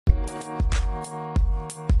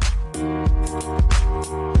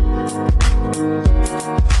What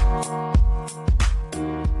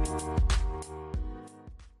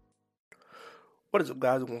is up,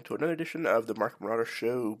 guys? Welcome to another edition of the Market Marauder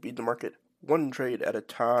Show. Beat the market one trade at a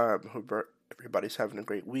time. Hope everybody's having a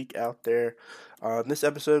great week out there. In this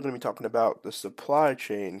episode, I'm going to be talking about the supply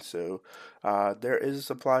chain. So, there is a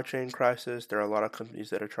supply chain crisis. There are a lot of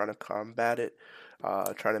companies that are trying to combat it,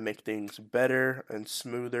 trying to make things better and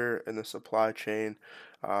smoother in the supply chain.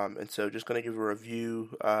 And so, just going to give a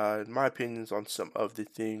review, in my opinions, on some of the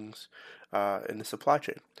things in the supply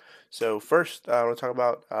chain. So first, I want to talk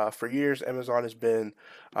about for years, Amazon has been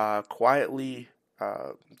quietly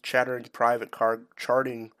chattering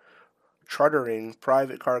chartering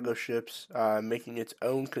private cargo ships, making its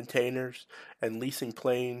own containers, and leasing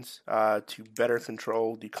planes to better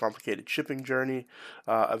control the complicated shipping journey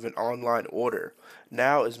of an online order.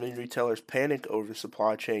 Now, as many retailers panic over the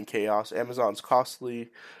supply chain chaos, Amazon's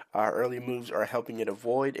costly early moves are helping it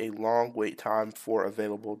avoid a long wait time for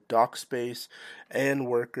available dock space and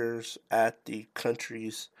workers at the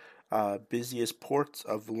country's busiest ports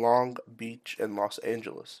of Long Beach and Los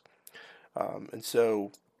Angeles. And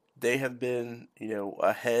so they have been,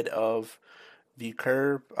 ahead of the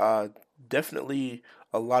curve. Definitely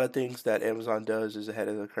a lot of things that Amazon does is ahead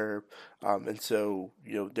of the curve. And so,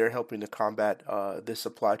 they're helping to combat this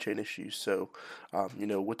supply chain issue. So,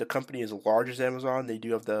 with the company as large as Amazon, they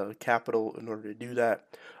do have the capital in order to do that.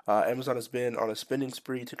 Amazon has been on a spending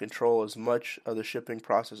spree to control as much of the shipping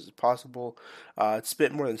process as possible. It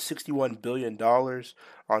spent more than $61 billion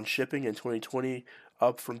on shipping in 2020,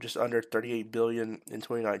 up from just under $38 billion in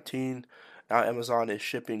 2019. Now Amazon is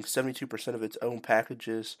shipping 72% of its own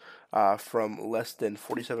packages from less than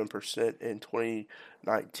 47% in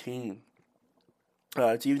 2019.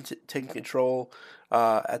 It's even taking control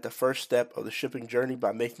at the first step of the shipping journey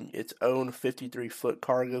by making its own 53-foot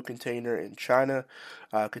cargo container in China.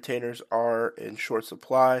 Containers are in short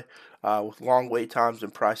supply, with long wait times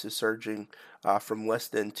and prices surging from less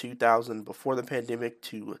than $2,000 before the pandemic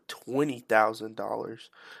to $20,000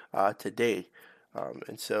 today.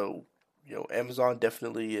 And so, Amazon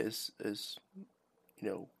definitely is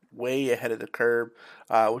way ahead of the curve,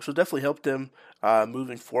 which will definitely help them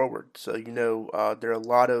moving forward. So, there are a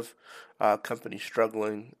lot of companies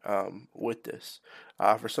struggling with this.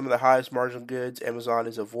 For some of the highest margin goods, Amazon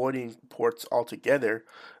is avoiding ports altogether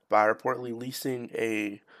by reportedly leasing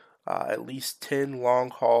at least 10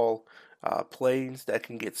 long haul planes that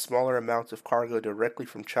can get smaller amounts of cargo directly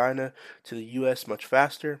from China to the U.S. much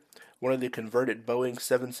faster. One of the converted Boeing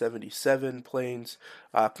 777 planes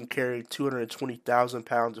can carry 220,000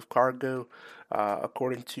 pounds of cargo,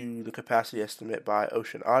 according to the capacity estimate by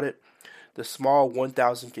Ocean Audit. The small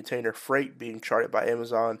 1,000 container freight being chartered by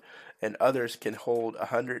Amazon and others can hold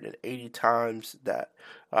 180 times that,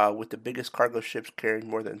 with the biggest cargo ships carrying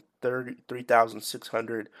more than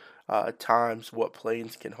 3,600 times what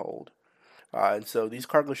planes can hold. And so these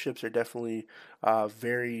cargo ships are definitely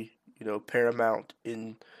very, paramount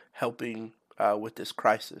in helping with this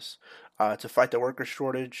crisis. To fight the worker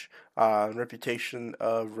shortage and reputation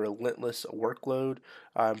of relentless workload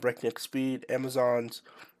and breakneck speed, Amazon's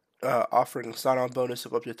offering a sign-on bonus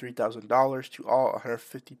of up to $3,000 to all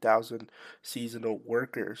 150,000 seasonal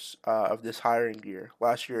workers of this hiring year.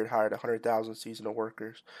 Last year, it hired 100,000 seasonal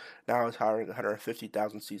workers. Now it's hiring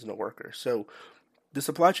 150,000 seasonal workers. So the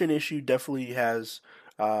supply chain issue definitely has,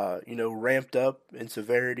 ramped up in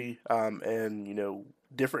severity, and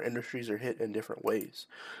different industries are hit in different ways.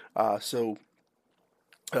 So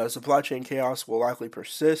supply chain chaos will likely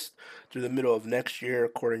persist through the middle of next year,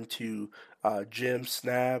 according to Jim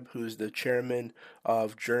Snab, who's the chairman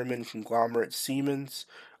of German conglomerate Siemens.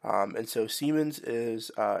 And so Siemens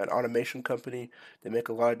is an automation company. They make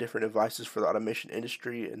a lot of different devices for the automation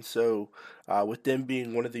industry. And so with them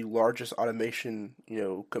being one of the largest automation,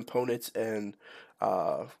 components and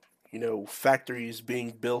factories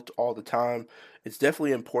being built all the time, it's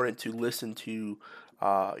definitely important to listen to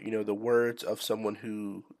the words of someone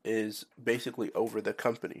who is basically over the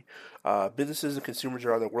company. Businesses and consumers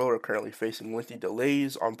around the world are currently facing lengthy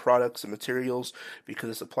delays on products and materials because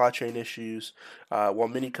of supply chain issues. While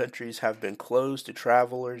many countries have been closed to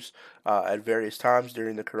travelers at various times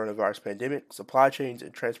during the coronavirus pandemic, supply chains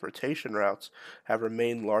and transportation routes have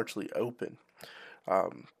remained largely open.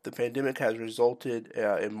 The pandemic has resulted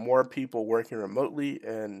in more people working remotely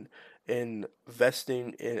and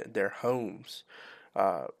investing in their homes.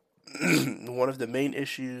 Uh, One of the main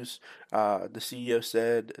issues, the CEO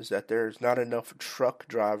said, is that there's not enough truck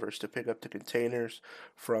drivers to pick up the containers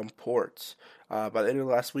from ports. By the end of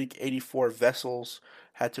last week, 84 vessels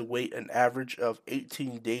had to wait an average of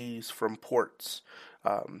 18 days from ports.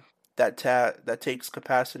 Um, that takes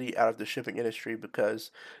capacity out of the shipping industry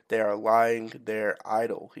because they are lying there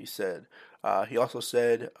idle, he said. He also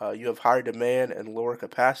said, you have higher demand and lower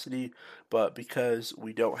capacity, but because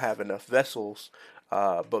we don't have enough vessels,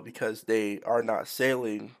 but because they are not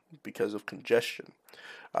sailing because of congestion.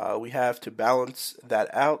 We have to balance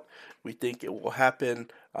that out. We think it will happen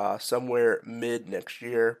somewhere mid next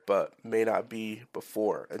year, but may not be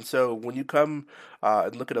before. And so when you come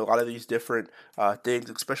and look at a lot of these different things,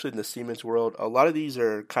 especially in the Siemens world, a lot of these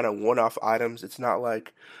are kind of one-off items. It's not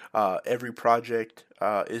like every project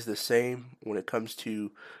is the same when it comes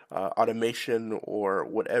to automation or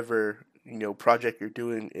whatever project you're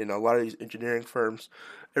doing in a lot of these engineering firms.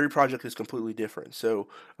 Every project is completely different. So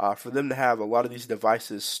for them to have a lot of these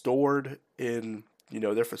devices stored in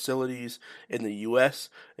their facilities in the U.S.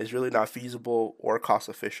 is really not feasible or cost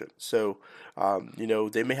efficient. So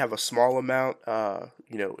they may have a small amount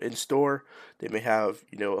in store. They may have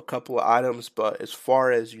a couple of items, but as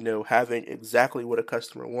far as having exactly what a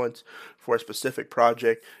customer wants for a specific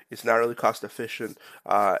project, it's not really cost efficient,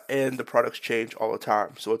 and the products change all the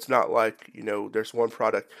time. So it's not like there's one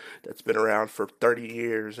product that's been around for 30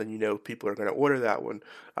 years and people are going to order that one.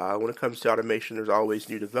 When it comes to automation, there's always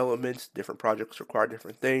new developments. Different projects require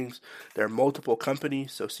different things. There are multiple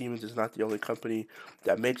companies, so Siemens is not the only company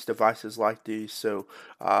that makes devices like these. So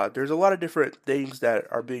there's a lot of different things that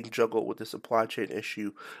are being juggled with the supply chain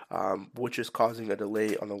issue, which is causing a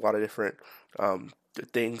delay on a lot of different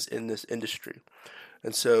things in this industry.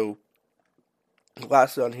 And so,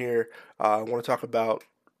 lastly on here, I want to talk about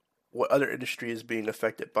what other industry is being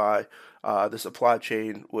affected by the supply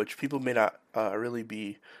chain, which people may not really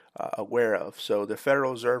be aware of. So the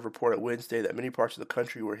Federal Reserve reported Wednesday that many parts of the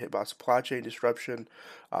country were hit by supply chain disruption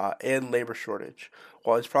and labor shortage.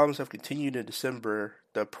 While these problems have continued in December,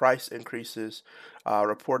 the price increases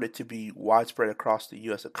reported to be widespread across the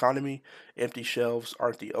U.S. economy. Empty shelves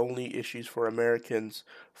aren't the only issues for Americans.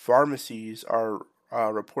 Pharmacies are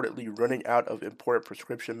reportedly running out of imported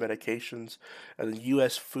prescription medications, and the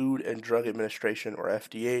U.S. Food and Drug Administration, or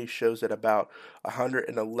FDA, shows that about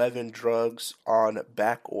 111 drugs on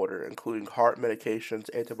back order, including heart medications,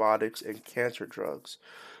 antibiotics, and cancer drugs.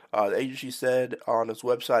 The agency said on its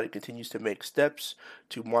website it continues to make steps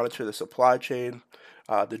to monitor the supply chain.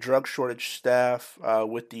 The drug shortage staff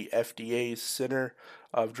with the FDA's Center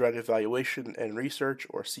of Drug Evaluation and Research,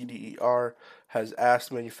 or CDER, has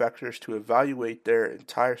asked manufacturers to evaluate their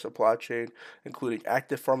entire supply chain, including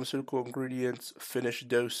active pharmaceutical ingredients, finished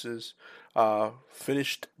doses,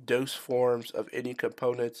 finished dose forms of any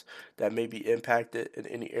components that may be impacted in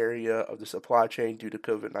any area of the supply chain due to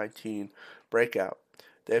COVID-19 breakout.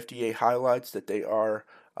 The FDA highlights that there are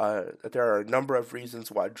a number of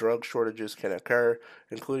reasons why drug shortages can occur,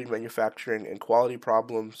 including manufacturing and quality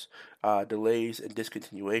problems, delays, and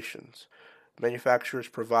discontinuations. Manufacturers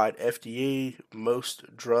provide FDA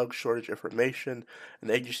most drug shortage information, and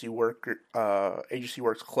the agency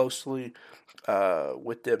works closely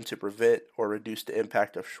with them to prevent or reduce the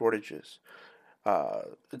impact of shortages.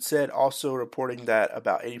 It said also reporting that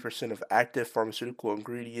about 80% of active pharmaceutical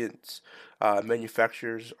ingredients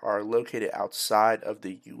manufacturers are located outside of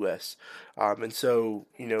the U.S. And so,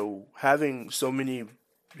 having so many,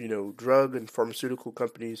 drug and pharmaceutical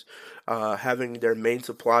companies having their main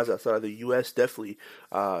supplies outside of the U.S. definitely,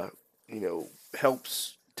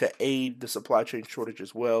 helps to aid the supply chain shortage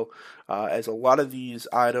as well, as a lot of these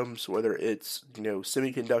items, whether it's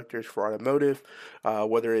semiconductors for automotive,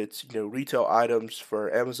 whether it's retail items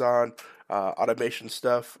for Amazon, automation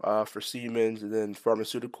stuff for Siemens, and then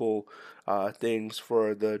pharmaceutical things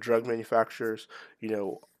for the drug manufacturers,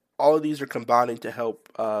 all of these are combining to help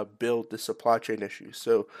build the supply chain issue.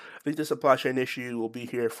 So I think the supply chain issue will be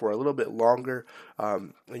here for a little bit longer.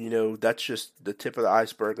 And, that's just the tip of the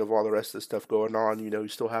iceberg of all the rest of the stuff going on. You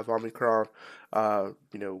still have Omicron,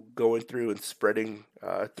 going through and spreading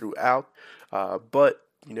throughout. But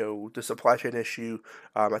the supply chain issue,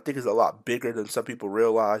 I think is a lot bigger than some people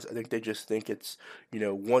realize. I think they just think it's,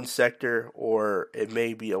 one sector, or it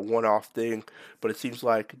may be a one-off thing, but it seems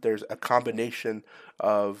like there's a combination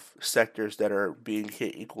of sectors that are being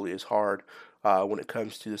hit equally as hard when it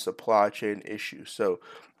comes to the supply chain issue. So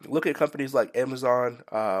look at companies like Amazon,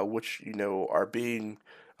 which, are being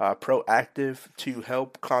proactive to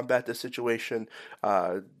help combat the situation.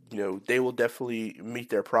 they will definitely meet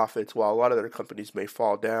their profits, while a lot of other companies may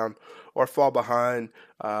fall down or fall behind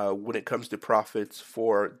when it comes to profits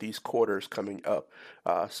for these quarters coming up.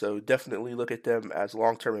 So definitely look at them as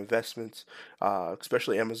long-term investments,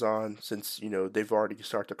 especially Amazon, since they've already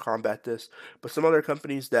started to combat this. But some other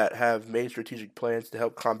companies that have made strategic plans to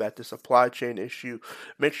help combat the supply chain issue,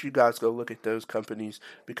 make sure you guys go look at those companies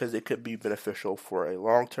because they could be beneficial for a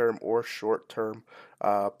long-term or short-term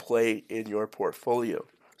play in your portfolio.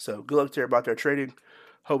 So good luck to everybody out there trading.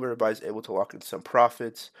 Hope everybody's able to lock in some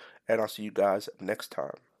profits, and I'll see you guys next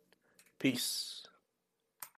time. Peace.